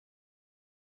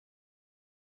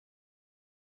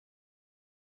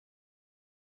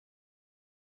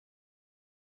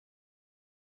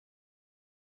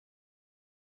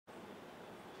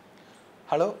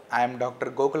Hello, I am Dr.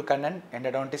 Gokul Kannan,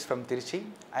 endodontist from Trichy.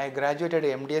 I graduated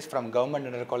M.D.S from Government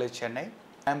Dental College, Chennai.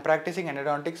 I am practicing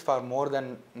endodontics for more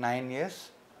than 9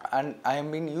 years and I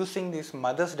have been using this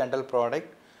Mother's Dental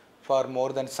product for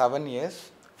more than 7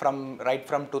 years right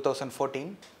from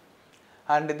 2014.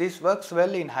 And this works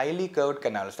well in highly curved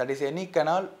canals, that is any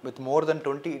canal with more than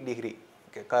 20-degree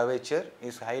curvature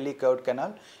is highly curved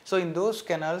canal. So in those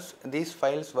canals these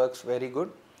files works very good.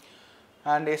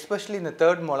 And especially in the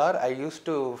third molar, I used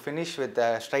to finish with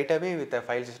straight away with the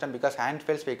file system because hand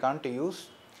files we can't use,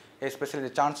 especially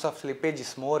the chance of slippage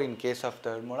is more in case of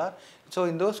third molar. So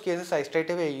in those cases I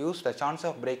straight away use, the chance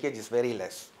of breakage is very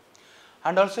less.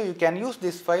 And also you can use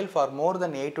this file for more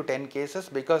than 8 to 10 cases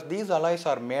because these alloys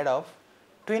are made of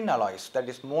twin alloys, that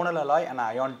is monal alloy and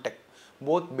ion tech,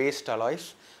 both based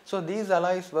alloys. So these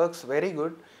alloys works very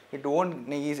good, it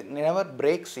never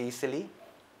breaks easily.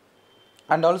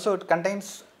 And also it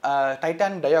contains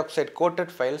titanium dioxide coated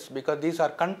files because these are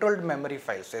controlled memory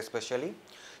files especially.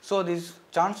 So this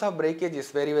chance of breakage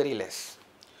is very less.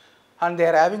 And they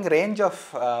are having range of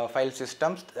file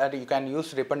systems that you can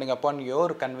use depending upon your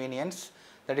convenience.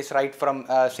 That is right from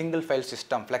single file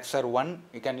system, Flexor 1,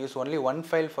 you can use only one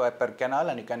file per canal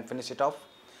and you can finish it off.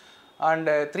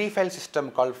 And 3 file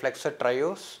system called Flexor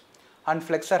Trios and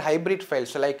Flexor hybrid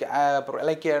files like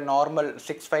a normal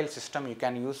 6 file system you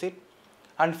can use it.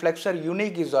 And Flexor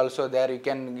Unique is also there, you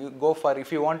can go for,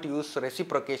 if you want to use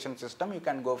reciprocation system, you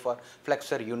can go for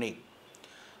Flexor Unique.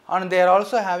 And they are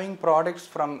also having products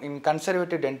in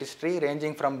conservative dentistry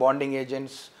ranging from bonding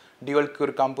agents, dual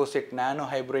cure composite, nano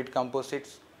hybrid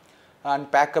composites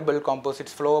and packable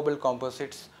composites, flowable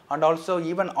composites, and also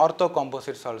even ortho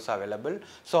composites also available.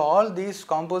 So all these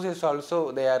composites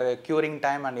also, they are curing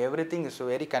time and everything is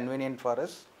very convenient for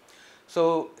us.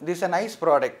 So this is a nice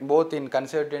product both in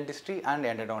conservative dentistry and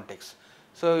endodontics.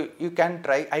 So you can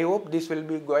try. I hope this will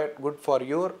be good for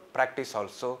your practice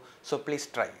also. So please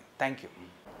try. Thank you.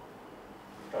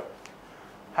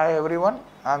 Hi everyone.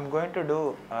 I am going to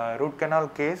do a root canal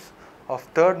case of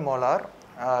third molar.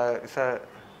 It's a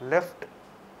left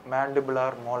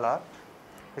mandibular molar.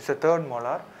 It's a third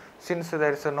molar. Since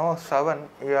there is no 7,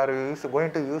 we are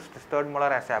going to use this third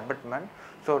molar as abutment.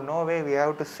 So no way we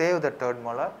have to save the third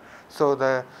molar. So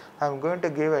I am going to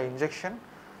give an injection,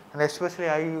 and especially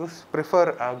I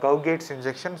prefer Gaugate's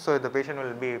injection, so the patient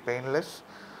will be painless.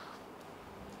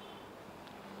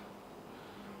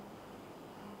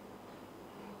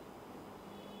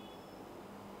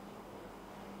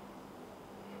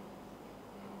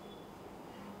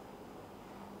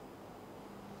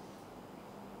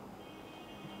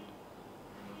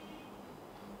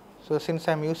 So since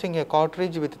I am using a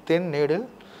cartridge with thin needle,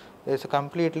 it is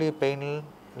completely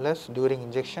painless during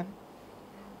injection.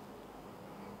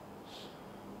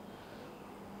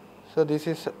 So this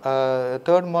is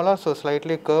third molar, so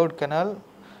slightly curved canal,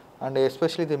 and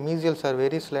especially the mesials are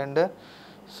very slender.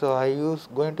 So I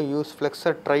going to use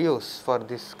Flexor Trios for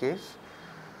this case.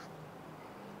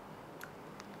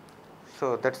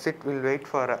 So that's it. We'll wait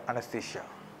for anesthesia.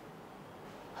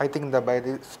 I think that by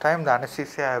this time the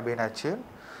anesthesia have been achieved.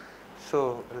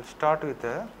 So we'll start with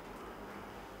the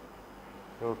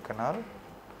root canal.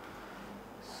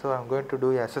 So I'm going to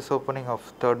do a SS opening of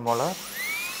third molar.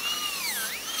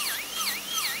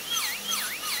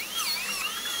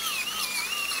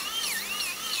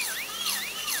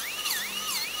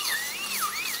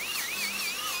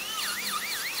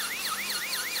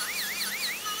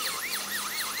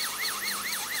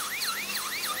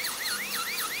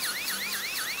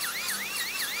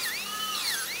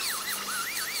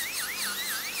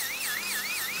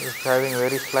 Is having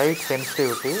very slight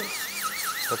sensitivity,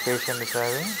 the patient is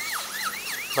having,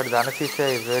 but the anesthesia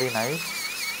is very nice,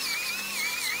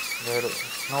 there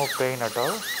is no pain at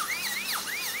all.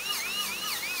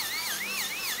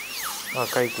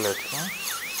 Kite clutch.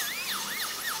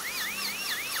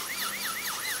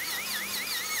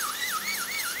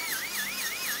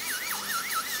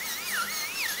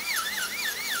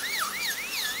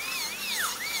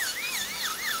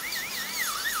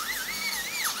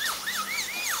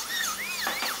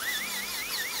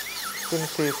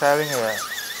 Since he is having a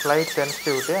slight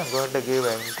sensitivity, I am going to give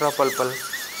an intrapulpal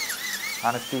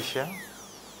anesthesia.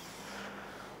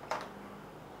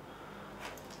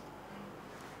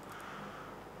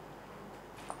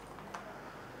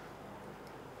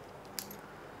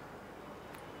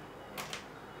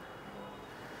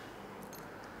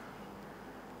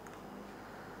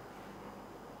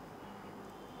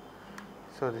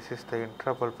 So this is the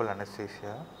intrapulpal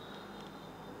anesthesia.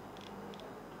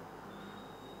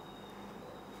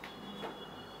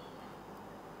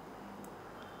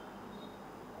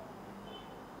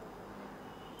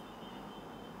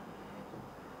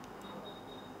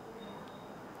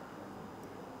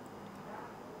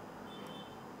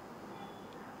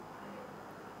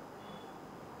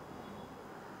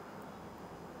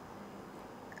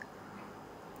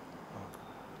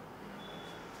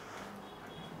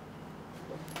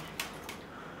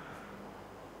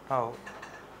 Now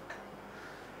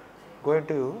going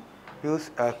to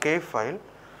use a K file,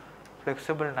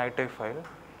 flexible NiTi file.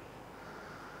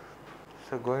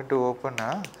 So going to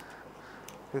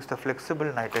use the flexible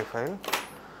NiTi file,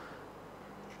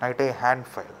 NiTi hand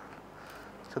file.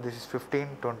 So this is 15,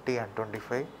 20 and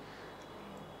 25.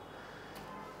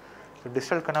 The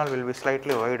distal canal will be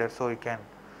slightly wider, so you can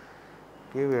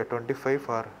give a 25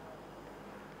 for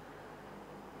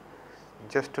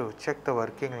just to check the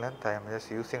working length. I am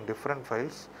just using different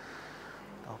files.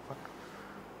 Open.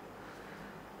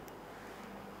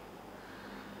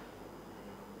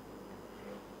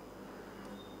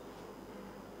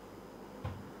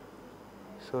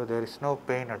 So there is no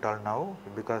pain at all now,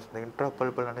 because the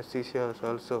intrapulpal anesthesia is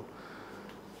also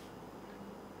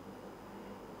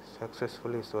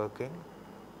successfully is working.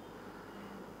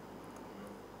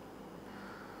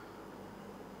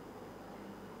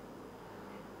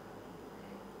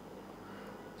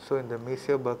 So in the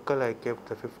mesiobuccal I kept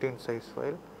the 15 size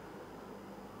file,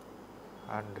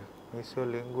 and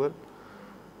mesiolingual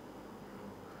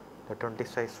the 20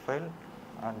 size file,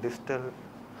 and distal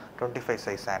 25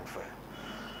 size hand file.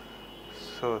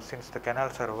 So since the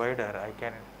canals are wider, I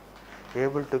can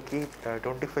able to keep the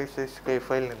 25 size K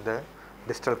file in the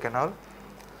distal canal.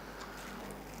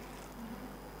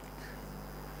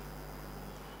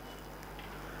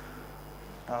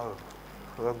 Now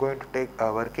we are going to take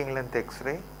a working length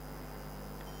X-ray.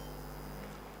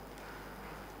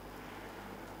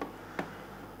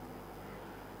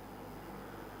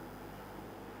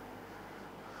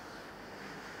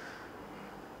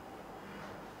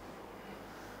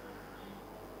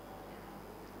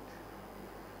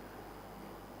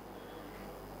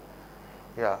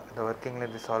 Yeah, the working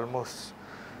length is almost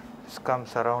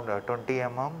comes around 20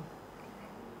 mm.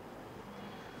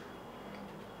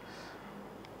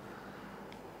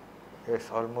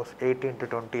 Yes, almost 18 to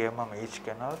 20 mm each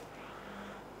canal.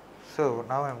 So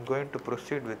now I am going to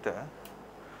proceed with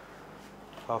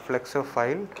a flexor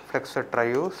file, flexor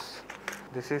trios.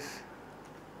 This is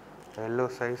yellow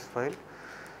size file.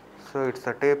 So its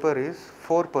the taper is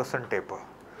 4% taper.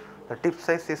 The tip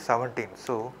size is 17.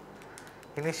 So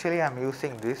initially I am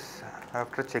using this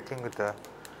after checking with the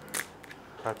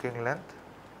working length.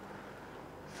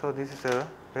 So this is a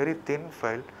very thin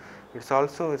file. It's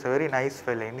a very nice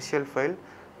file, initial file.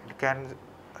 It can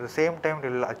at the same time it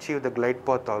will achieve the glide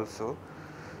path also.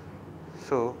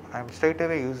 So I am straight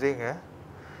away using a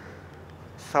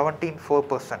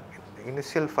 17.4%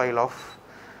 initial file of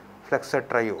flexor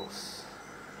trios.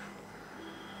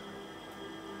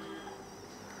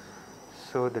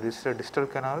 So there is a distal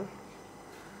canal.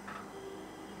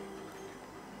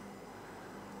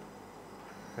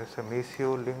 There is a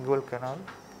mesiolingual canal.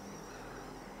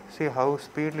 See how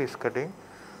speedily is cutting,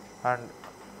 and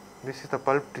this is the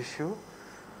pulp tissue,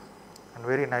 and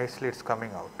very nicely it is coming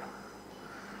out.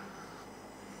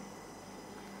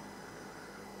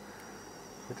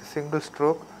 With a single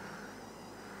stroke,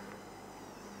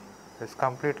 it is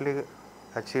completely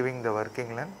achieving the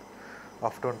working length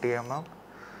of 20 mm.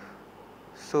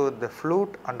 So the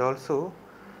flute and also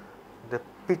the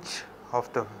pitch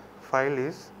of the file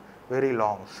is very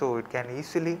long, so it can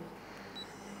easily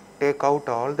take out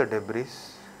all the debris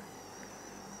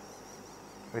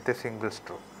with a single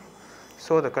stroke.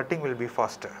 So the cutting will be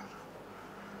faster.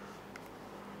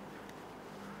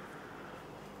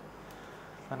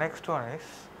 The next one is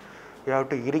you have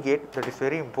to irrigate. That is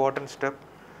very important step.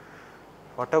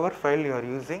 Whatever file you are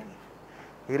using,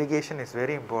 irrigation is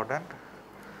very important.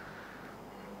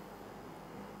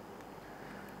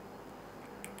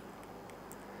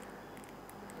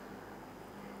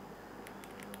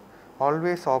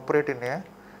 Always operate in a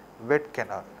wet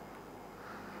canal.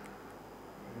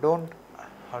 Don't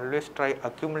always try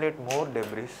accumulate more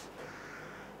debris.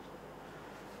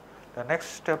 The next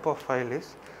step of file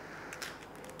is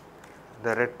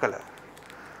the red color.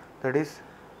 That is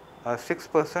a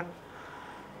 6%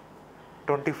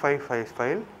 25 size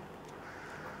file.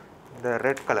 The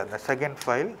red color, the second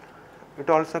file, it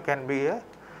also can be a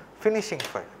finishing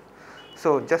file.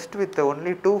 So just with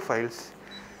only 2 files,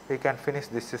 we can finish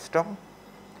this system.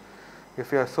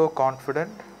 If you are so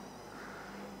confident,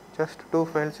 just 2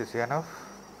 files is enough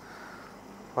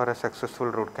for a successful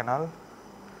root canal.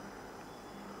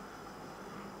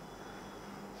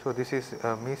 So this is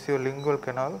a mesiolingual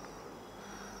canal.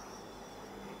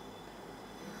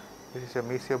 This is a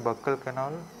mesiobuccal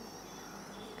canal.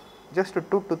 Just 2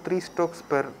 to 3 strokes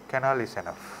per canal is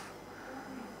enough.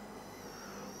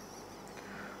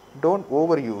 Don't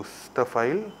overuse the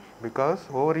file, because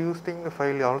overusing the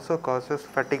file also causes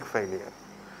fatigue failure.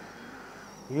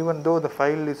 Even though the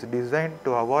file is designed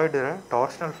to avoid a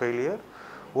torsional failure,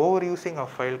 overusing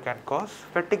of file can cause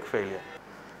fatigue failure.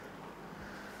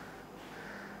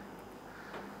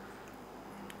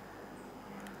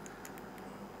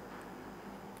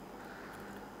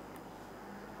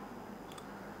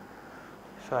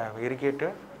 So I am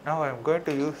irrigated. Now I am going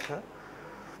to use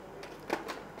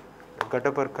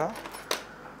Gadabarka.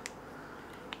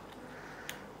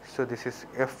 So this is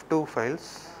F2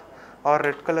 files or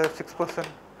red color 6%.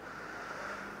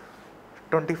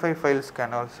 25 files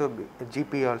can also be,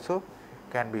 GP also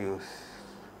can be used.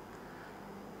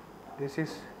 This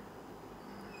is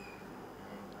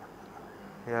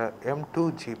M2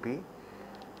 GP.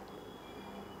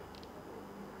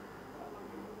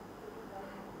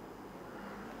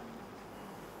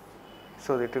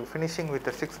 So it is finishing with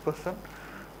a 6%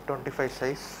 25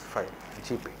 size file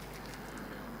GP.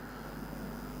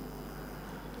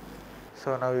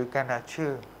 So now you can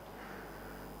achieve.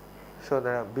 So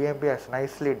the BMP has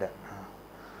nicely done.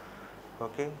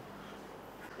 Okay.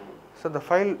 So the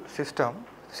file system,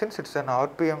 since it's an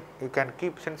RPM, you can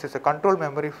keep, since it's a control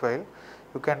memory file,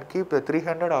 you can keep the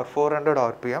 300 or 400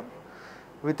 RPM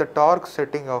with a torque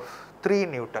setting of 3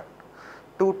 Newton.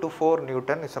 2 to 4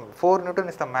 Newton is 4 Newton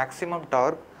is the maximum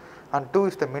torque and 2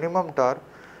 is the minimum torque.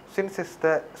 Since it's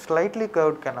the slightly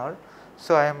curved canal,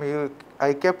 so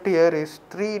I kept here is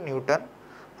 3 Newton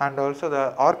and also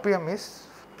the RPM is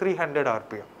 300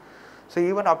 RPM. So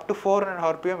even up to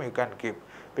 400 RPM you can keep,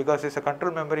 because it's a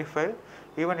control memory file.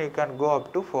 Even you can go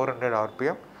up to 400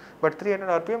 RPM, but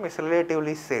 300 RPM is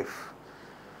relatively safe.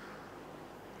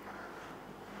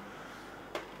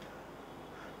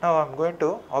 Now I am going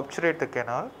to obturate the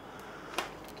canal.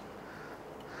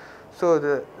 So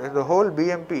the whole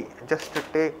BMP, just to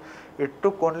take, it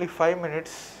took only 5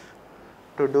 minutes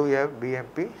to do a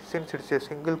BMP, since it's a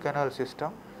single canal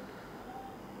system.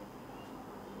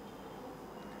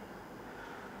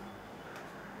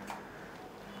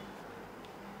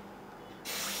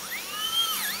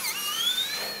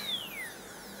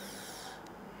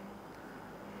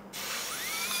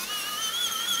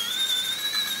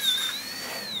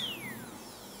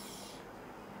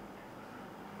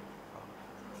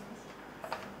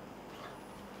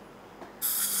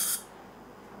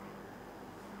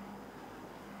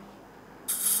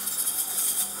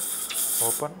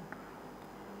 Open,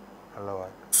 allow.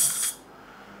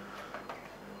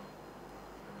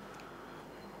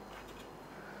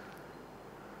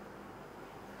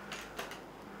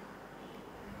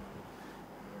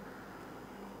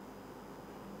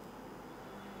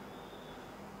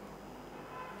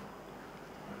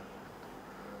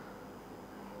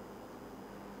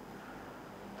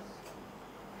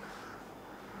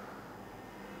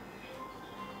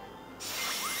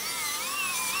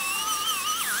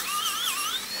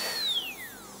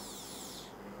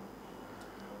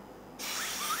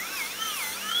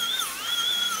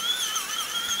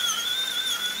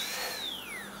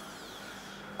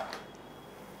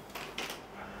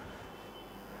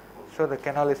 So the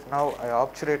canal is now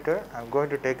obturated. I am going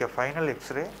to take a final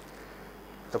X-ray,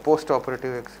 the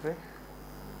post-operative X-ray.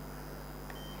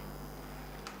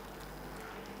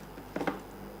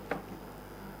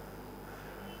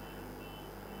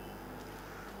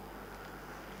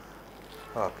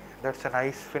 Okay, that's a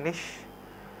nice finish.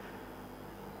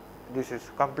 This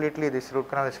is completely, this root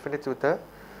canal is finished with a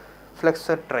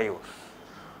flexor trios.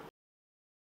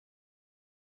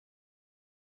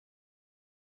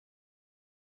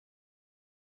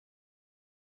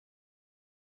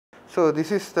 So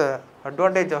this is the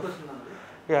advantage of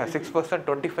 6%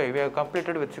 25. We have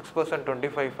completed with 6%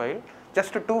 25 file.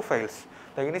 Just 2 files.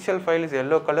 The initial file is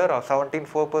yellow color or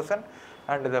 17.4%,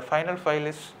 and the final file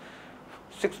is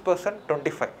 6%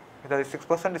 25. That is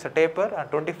 6% is a taper and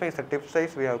 25 is the tip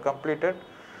size. We have completed,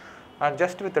 and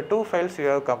just with the 2 files we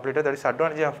have completed. That is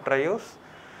advantage of trios.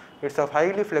 It's of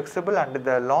highly flexible and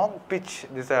the long pitch.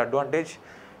 This is advantage.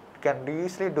 You can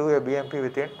easily do a BMP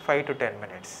within 5 to 10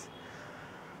 minutes.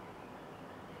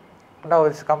 Now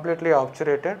it is completely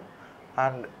obturated,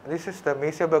 and this is the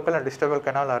mesiobuccal and distal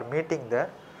canal are meeting there,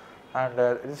 and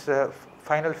this is the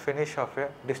final finish of a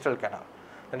distal canal.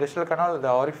 The distal canal,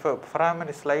 the foramen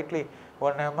is slightly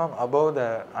 1 mm above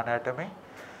the anatomy.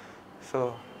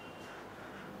 So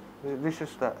this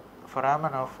is the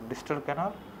foramen of distal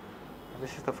canal,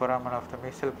 this is the foramen of the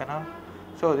mesial canal.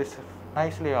 So this is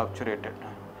nicely obturated,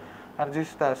 and this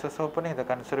is the access opening, the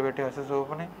conservative access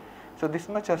opening. So this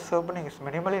much access opening is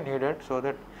minimally needed, so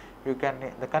that you can,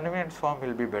 the convenience form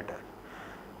will be better,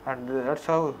 and that's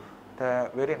how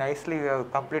very nicely we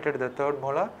have completed the third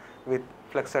molar with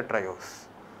flexor trios.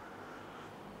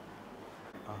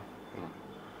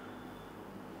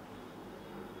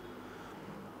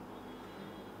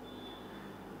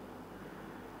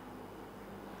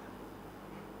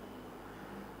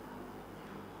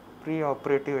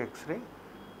 pre-operative X-ray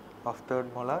of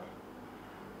third molar.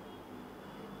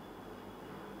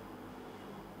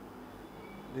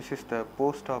 This is the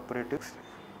post-operative